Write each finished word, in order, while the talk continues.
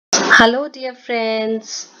Hello dear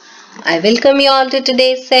friends, I welcome you all to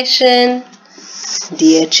today's session.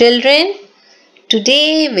 Dear children,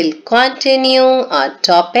 today we'll continue our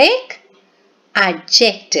topic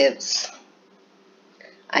adjectives.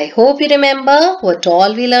 I hope you remember what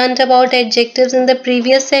all we learned about adjectives in the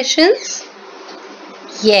previous sessions.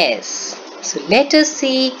 Yes, so let us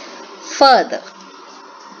see further.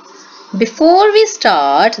 Before we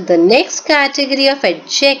start the next category of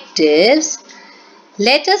adjectives,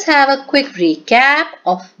 let us have a quick recap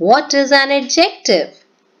of what is an adjective.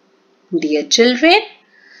 Dear children,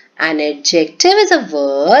 an adjective is a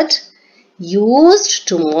word used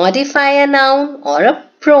to modify a noun or a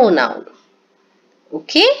pronoun.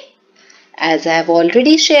 Okay? As I have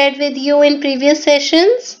already shared with you in previous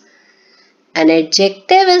sessions, an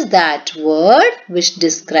adjective is that word which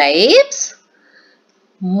describes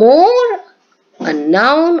more a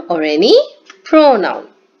noun or any pronoun.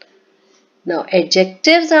 Now,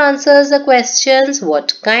 adjectives answers the questions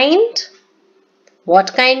what kind?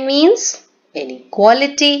 What kind means any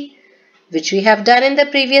quality, which we have done in the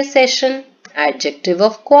previous session, adjective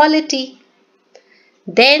of quality.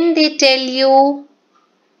 Then they tell you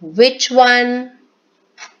which one,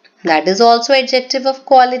 that is also adjective of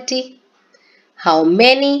quality. How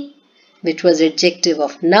many, which was adjective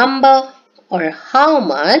of number, or how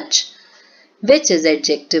much, which is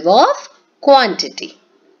adjective of quantity.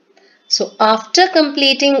 So after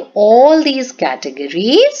completing all these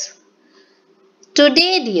categories,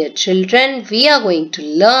 today dear children, we are going to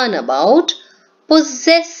learn about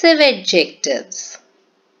possessive adjectives.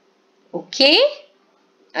 Okay?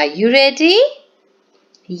 Are you ready?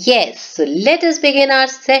 Yes, so let us begin our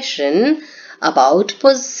session about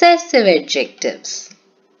possessive adjectives.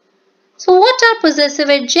 So what are possessive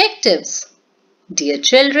adjectives? Dear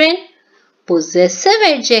children, possessive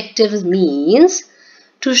adjectives means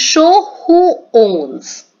to show who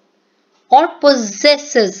owns or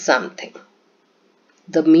possesses something.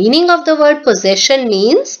 The meaning of the word possession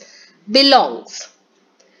means belongs.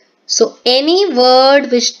 So any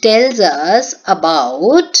word which tells us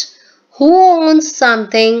about who owns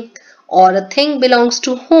something or a thing belongs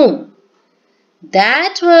to whom,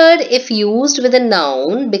 that word if used with a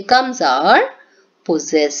noun becomes our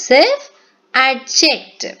possessive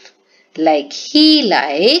adjective. Like he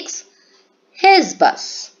likes his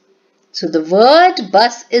bus. So the word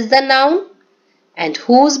bus is the noun and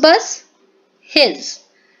whose bus? His.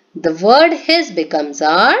 The word his becomes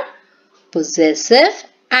our possessive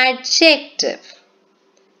adjective.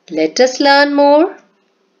 Let us learn more.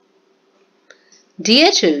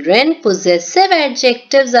 Dear children, possessive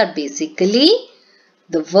adjectives are basically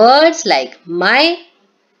the words like my,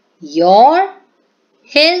 your,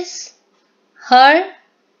 his, her,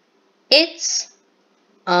 its,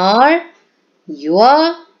 our,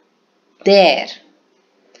 your, their.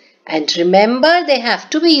 And remember, they have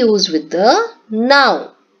to be used with the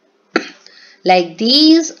noun. Like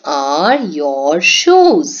these are your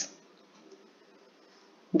shoes.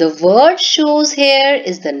 The word shoes here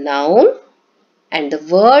is the noun and the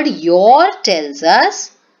word your tells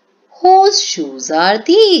us whose shoes are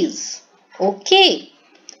these. Okay.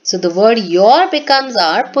 So the word your becomes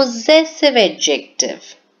our possessive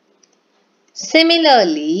adjective.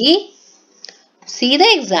 Similarly, see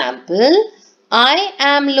the example, I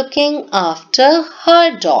am looking after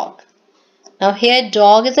her dog. Now here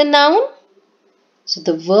dog is a noun. So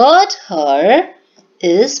the word her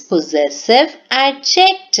is possessive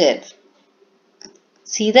adjective.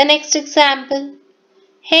 See the next example.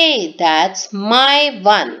 Hey, that's my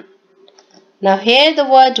one. Now here the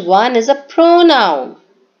word one is a pronoun.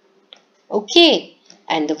 Okay.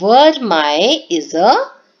 And the word my is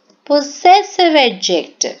a possessive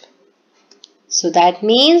adjective. So that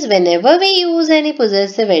means whenever we use any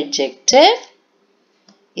possessive adjective,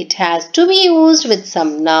 it has to be used with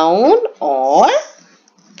some noun or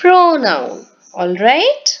pronoun.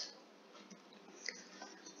 Alright?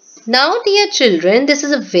 Now dear children, this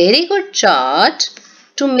is a very good chart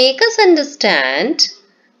to make us understand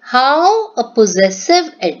how a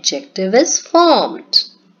possessive adjective is formed.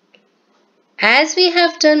 As we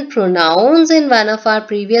have done pronouns in one of our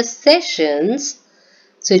previous sessions,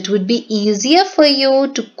 so it would be easier for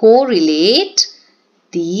you to correlate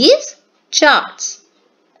these charts.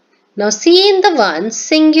 Now see in the one,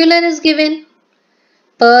 singular is given.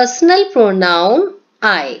 Personal pronoun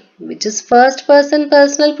I, which is first person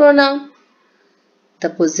personal pronoun.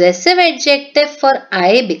 The possessive adjective for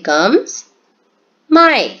I becomes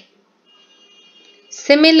my.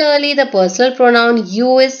 Similarly, the personal pronoun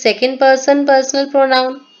you is second person personal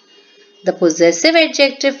pronoun. The possessive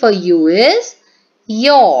adjective for you is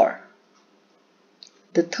your.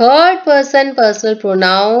 The third person personal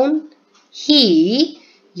pronoun He,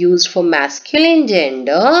 used for masculine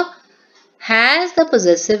gender, has the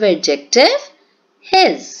possessive adjective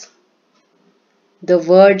his. The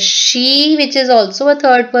word she, which is also a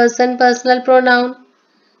third person personal pronoun,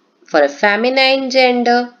 for a feminine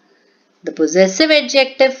gender, the possessive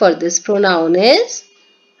adjective for this pronoun is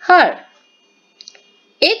her.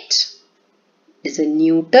 It is a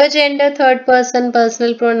neuter gender third person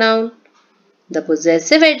personal pronoun. The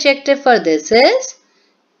possessive adjective for this is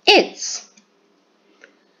its.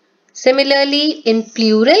 Similarly, in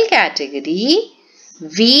plural category,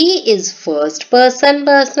 we is first person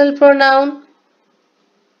personal pronoun.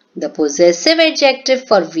 The possessive adjective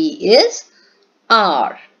for we is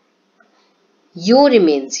our. You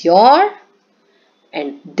remains your,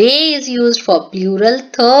 and they is used for plural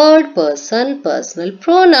third person personal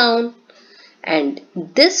pronoun, and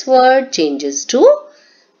this word changes to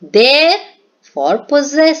their for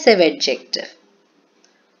possessive adjective.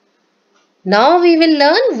 Now we will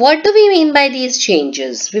learn what do we mean by these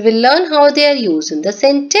changes. We will learn how they are used in the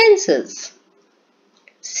sentences.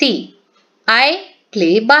 See, I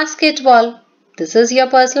play basketball. This is your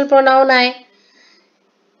personal pronoun I.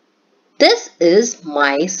 This is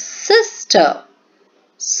my sister.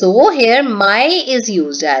 So here my is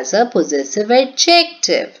used as a possessive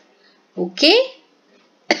adjective. Okay.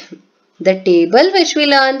 The table which we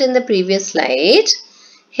learned in the previous slide,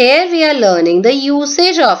 here we are learning the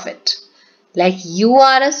usage of it. Like you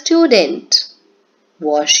are a student.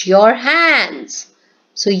 Wash your hands.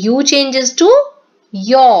 So you changes to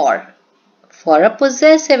your for a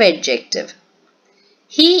possessive adjective.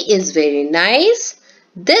 He is very nice.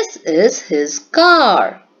 This is his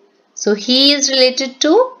car. So he is related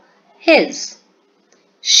to his.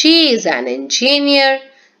 She is an engineer.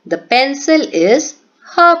 The pencil is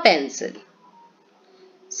her pencil.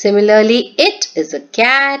 Similarly, it is a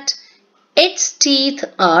cat. Its teeth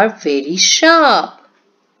are very sharp.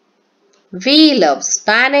 We love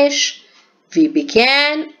Spanish. We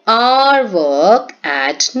began our work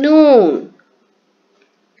at noon.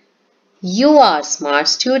 You are smart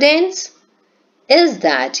students. Is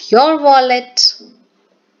that your wallet?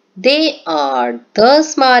 They are the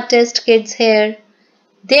smartest kids here.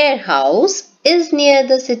 Their house is near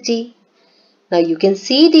the city. Now you can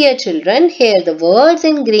see, dear children, here the words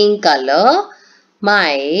in green color.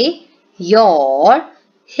 My, your,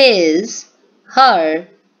 his, her,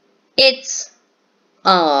 its,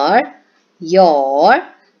 are, your,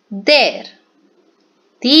 their.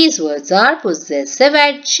 These words are possessive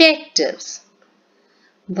adjectives.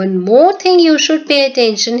 One more thing you should pay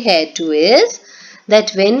attention here to is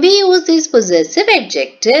that when we use these possessive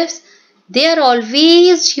adjectives, they are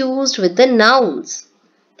always used with the nouns.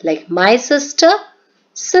 Like my sister,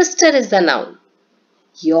 sister is the noun.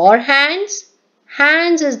 Your hands,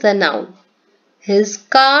 hands is the noun. His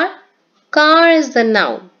car, car is the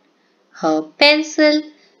noun. Her pencil,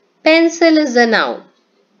 pencil is the noun.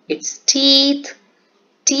 Its teeth,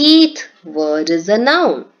 teeth, word is the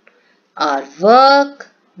noun. Our work,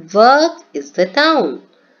 work is the noun.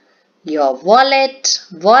 Your wallet,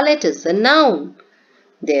 wallet is the noun.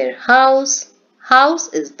 Their house,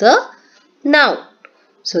 house is the noun.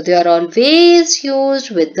 So they are always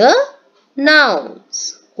used with the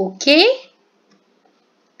nouns. Okay?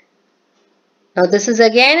 Now this is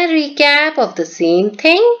again a recap of the same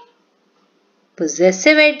thing.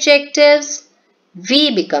 Possessive adjectives.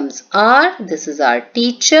 We becomes our. This is our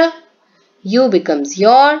teacher. You becomes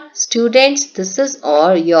your students. This is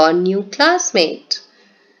your new classmate.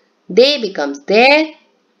 They becomes their.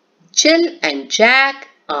 Jill and Jack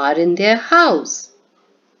are in their house.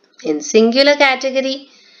 In singular category,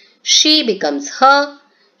 she becomes her.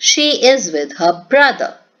 She is with her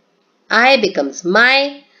brother. I becomes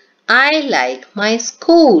my. I like my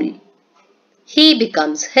school. He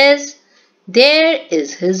becomes his. There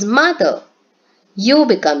is his mother. You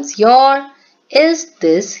becomes your. Is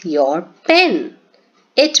this your pen?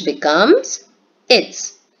 It becomes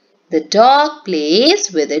its. The dog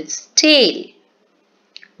plays with its tail.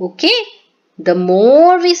 Okay? The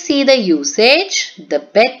more we see the usage, the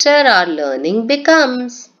better our learning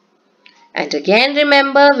becomes. And again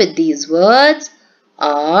remember, with these words,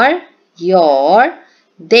 our, your,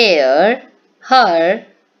 their, her,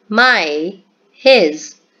 my,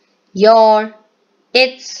 his, your,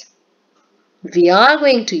 its. We are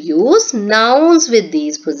going to use nouns with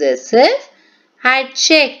these possessive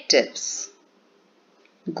adjectives.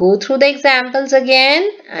 Go through the examples again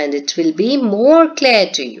and it will be more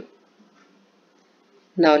clear to you.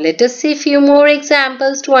 Now let us see a few more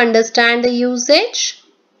examples to understand the usage.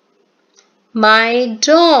 My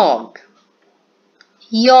dog.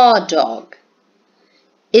 Your dog.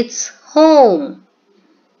 Its home.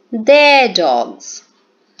 their dogs.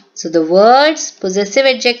 So the words possessive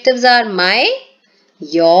adjectives are my,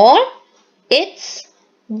 your, its,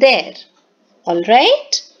 their.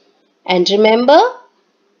 Alright? And remember,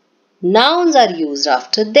 nouns are used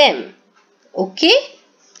after them. Okay?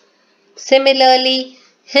 Similarly,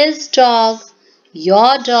 his dog,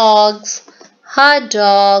 your dogs, her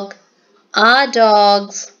dog, our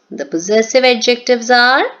dogs. The possessive adjectives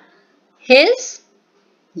are his,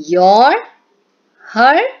 your,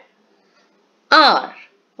 her, our.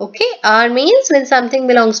 Okay? Our means when something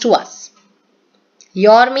belongs to us.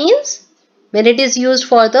 Your means when it is used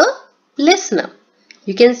for the listener.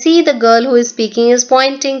 You can see the girl who is speaking is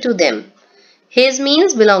pointing to them. His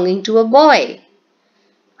means belonging to a boy.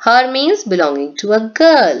 Her means belonging to a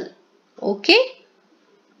girl. Okay?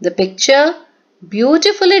 The picture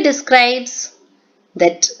beautifully describes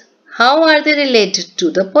that how are they related to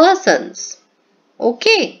the persons.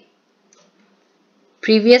 Okay?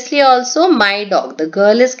 Previously also my dog. The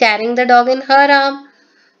girl is carrying the dog in her arm.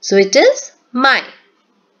 So it is my.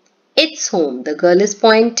 Its home. The girl is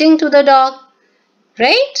pointing to the dog.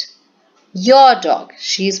 Right? Your dog.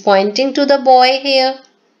 She is pointing to the boy here.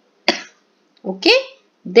 Okay?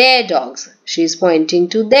 Their dogs. She is pointing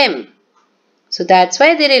to them. So that's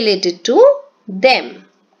why they related to them.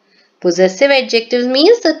 Possessive adjectives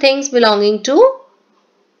means the things belonging to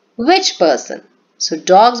which person. So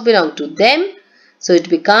dogs belong to them. So it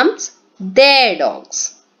becomes their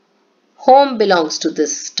dogs. Home belongs to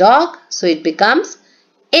this dog. So it becomes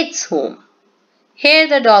its home. Here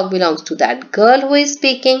the dog belongs to that girl who is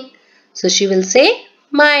speaking. So she will say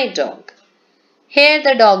my dog. Here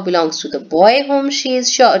the dog belongs to the boy whom she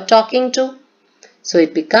is talking to. So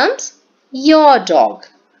it becomes your dog.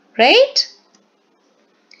 Right?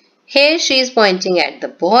 Here she is pointing at the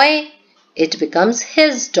boy. It becomes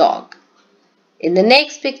his dog. In the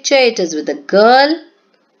next picture it is with the girl,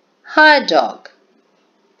 her dog.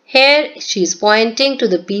 Here she is pointing to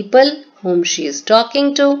the people whom she is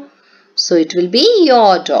talking to. So it will be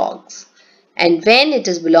your dogs. And when it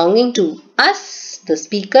is belonging to us, the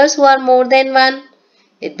speakers who are more than one,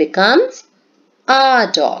 it becomes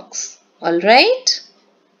our dogs. Alright?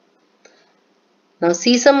 Now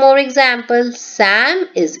see some more examples. Sam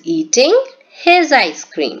is eating his ice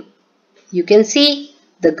cream. You can see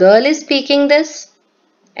the girl is speaking this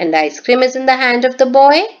and the ice cream is in the hand of the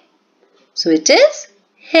boy. So it is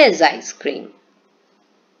his ice cream.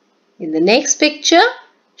 In the next picture,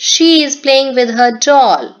 she is playing with her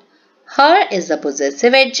doll. Her is the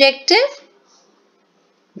possessive adjective.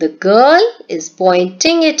 The girl is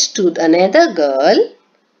pointing it to another girl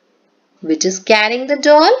which is carrying the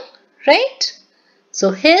doll, right?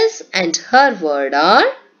 So his and her word are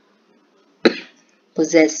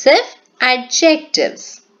possessive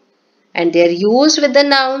adjectives and they are used with the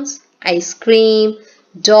nouns ice cream,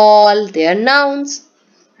 doll, they are nouns,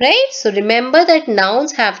 right? So remember that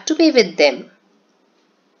nouns have to be with them.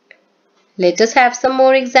 Let us have some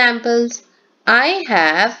more examples. I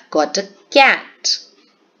have got a cat.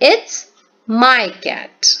 It's my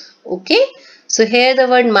cat. Okay? So here the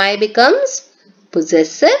word my becomes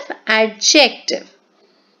possessive adjective.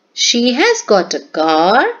 She has got a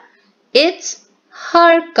car. It's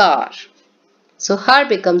her car. So her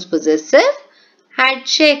becomes possessive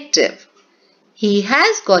adjective. He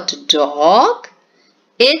has got a dog.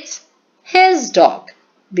 It's his dog.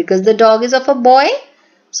 Because the dog is of a boy,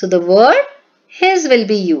 so the word his will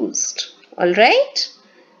be used. Alright?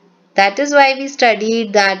 That is why we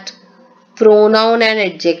studied that pronoun and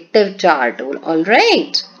adjective chart.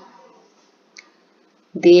 Alright?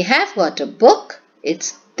 They have got a book.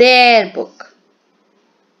 It's their book.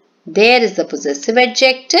 There is the possessive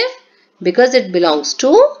adjective because it belongs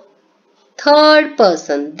to third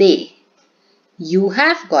person, they. You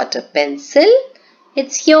have got a pencil.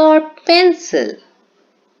 It's your pencil.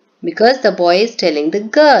 Because the boy is telling the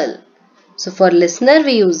girl. So for listener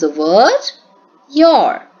we use the word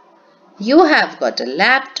your. You have got a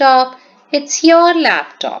laptop. It's your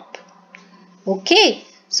laptop. Okay.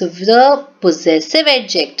 So the possessive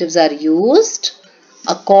adjectives are used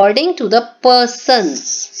according to the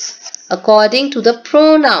persons, according to the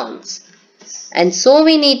pronouns. And so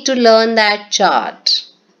we need to learn that chart.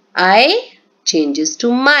 I changes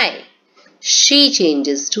to my. She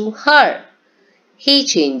changes to her. He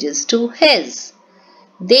changes to his.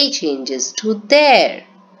 They changes to their.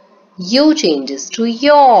 You changes to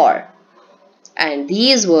your. And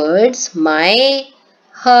these words my,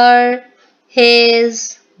 her,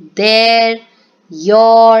 his, their,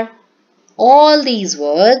 your, all these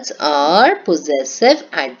words are possessive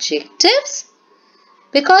adjectives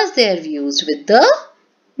because they are used with the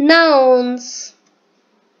nouns.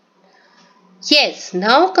 Yes,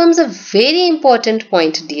 now comes a very important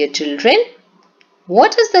point, dear children.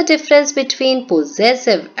 What is the difference between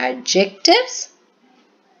possessive adjectives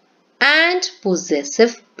and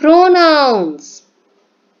possessive pronouns?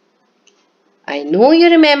 I know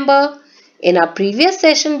you remember in our previous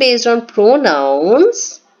session based on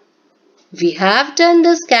pronouns, we have done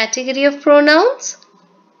this category of pronouns,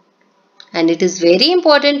 and it is very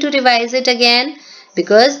important to revise it again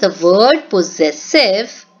because the word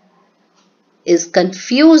possessive is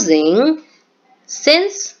confusing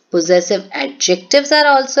since possessive adjectives are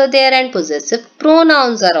also there and possessive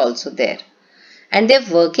pronouns are also there, and their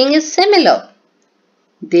working is similar.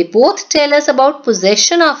 They both tell us about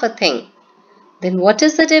possession of a thing. Then what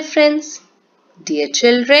is the difference? Dear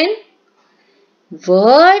children,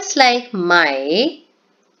 words like my,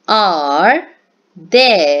 are,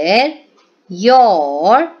 their,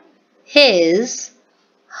 your, his,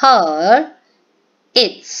 her,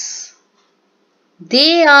 its.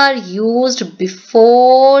 They are used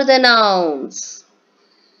before the nouns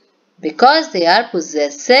because they are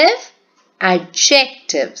possessive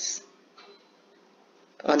adjectives.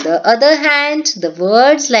 On the other hand, the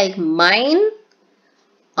words like mine,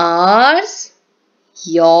 ours,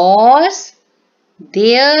 yours,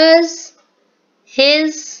 theirs,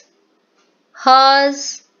 his,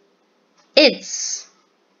 hers, its,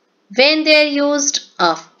 when they are used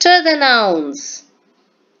after the nouns,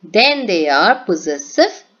 then they are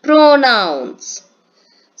possessive pronouns.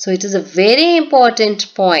 So it is a very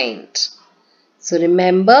important point. So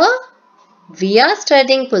remember, we are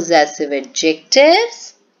studying possessive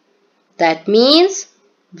adjectives. That means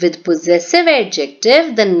with possessive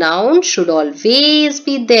adjective, the noun should always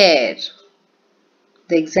be there.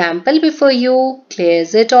 The example before you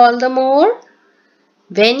clears it all the more.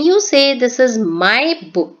 When you say this is my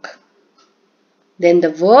book, then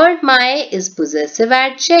the word my is possessive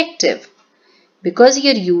adjective because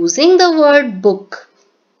you're using the word book,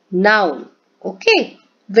 noun, okay,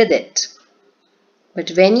 with it.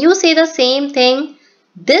 But when you say the same thing,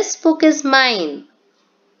 this book is mine,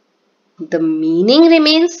 the meaning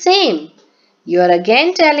remains same. You are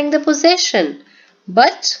again telling the possession,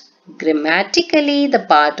 but grammatically the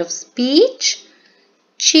part of speech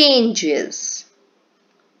changes.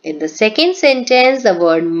 In the second sentence, the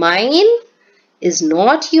word mine is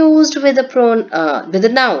not used with a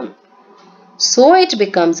noun. So it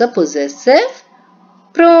becomes a possessive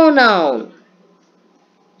pronoun.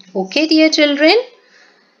 Okay, dear children?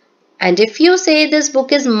 And if you say this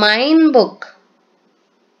book is mine book,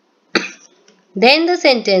 then the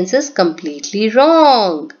sentence is completely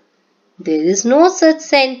wrong. There is no such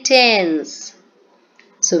sentence.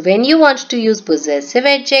 So when you want to use possessive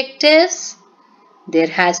adjectives, there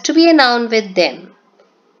has to be a noun with them.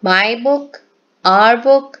 My book, our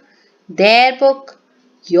book, their book,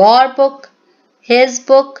 your book, his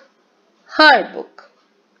book, her book,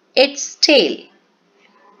 its tail.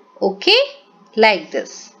 Okay? Like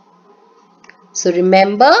this. So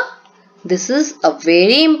remember, this is a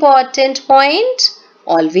very important point.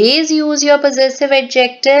 Always use your possessive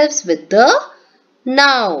adjectives with the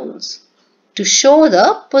nouns to show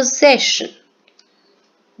the possession.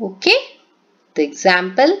 Okay? The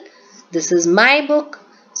example, this is my book.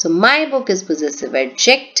 So my book is possessive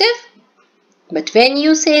adjective. But when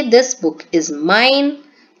you say this book is mine,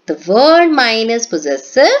 the word mine is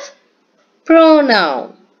possessive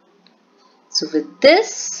pronoun. So with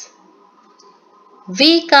this,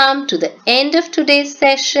 we come to the end of today's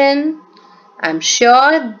session. I'm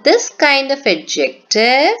sure this kind of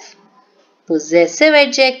adjective, possessive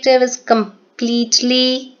adjective, is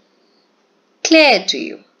completely clear to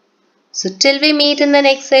you. So till we meet in the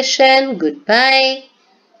next session, goodbye.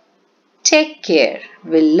 Take care.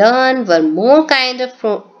 We'll learn one more kind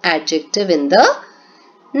of adjective in the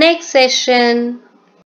next session.